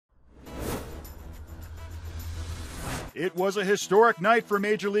It was a historic night for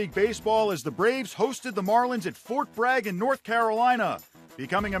Major League Baseball as the Braves hosted the Marlins at Fort Bragg in North Carolina,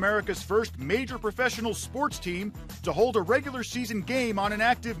 becoming America's first major professional sports team to hold a regular season game on an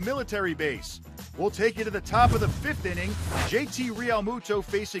active military base. We'll take you to the top of the fifth inning. JT Realmuto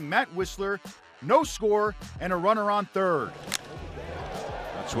facing Matt Wisler, no score, and a runner on third.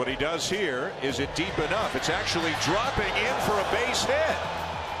 That's what he does here. Is it deep enough? It's actually dropping in for a base hit.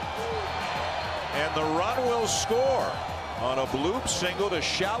 And the run will score on a bloop single to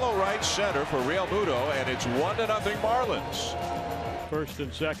shallow right center for Realmuto, and it's 1-0 Marlins. First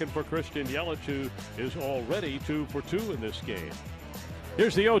and second for Christian Yelich, who is already 2 for 2 in this game.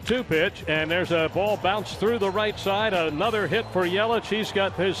 Here's the 0-2 pitch, and there's a ball bounced through the right side. Another hit for Yelich. He's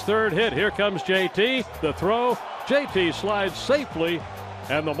got his third hit. Here comes JT. The throw. JT slides safely,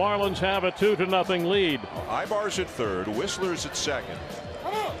 and the Marlins have a 2-0 lead. Ibar's at third. Whistler's at second.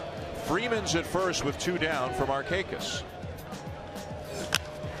 Freeman's at first with 2 down for Markakis.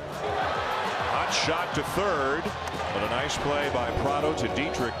 Hot shot to third, but a nice play by Prado to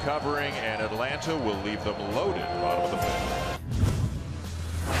Dietrich covering, and Atlanta will leave them loaded bottom of the fifth.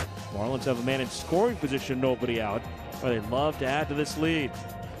 Marlins have a man in scoring position, nobody out. But they'd love to add to this lead.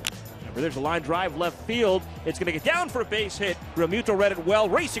 Remember, there's a line drive left field. It's going to get down for a base hit. Realmuto read it well,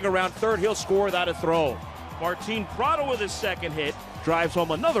 racing around third. He'll score without a throw. Martin Prado with his second hit drives home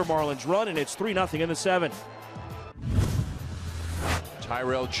another Marlins run, and it's 3-0 in the seventh.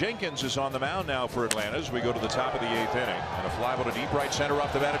 Tyrell Jenkins is on the mound now for Atlanta as we go to the top of the 8th inning. And a fly ball to deep right center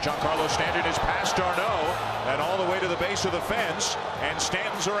off the bat of Giancarlo Stanton is past d'Arnaud and all the way to the base of the fence. And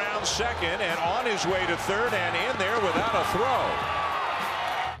Stanton's around second and on his way to third and in there without a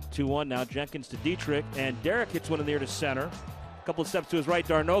throw. 2-1 now. Jenkins to Dietrich, and Derek hits one in the air to center. A couple of steps to his right.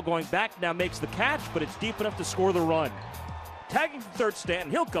 d'Arnaud going back now makes the catch, but it's deep enough to score the run. Tagging from third,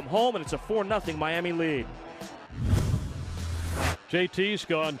 Stanton. He'll come home, and it's a 4-0 Miami lead. JT's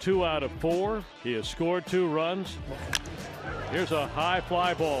gone 2 out of 4. He has scored 2 runs. Here's a high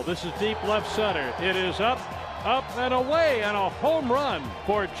fly ball. This is deep left center. It is up, and away, and a home run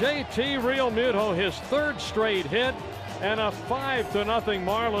for JT Realmuto, his 3rd straight hit, and a 5-0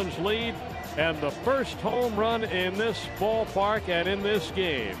 Marlins lead, and the first home run in this ballpark and in this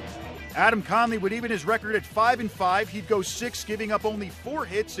game. Adam Conley would even his record at 5-5. He'd go 6, giving up only 4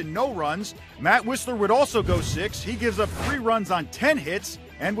 hits and no runs. Matt Wisler would also go 6. He gives up 3 runs on 10 hits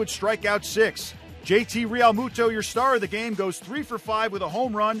and would strike out 6. JT Realmuto, your star of the game, goes 3 for 5 with a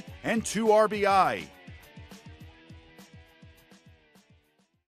home run and 2 RBI.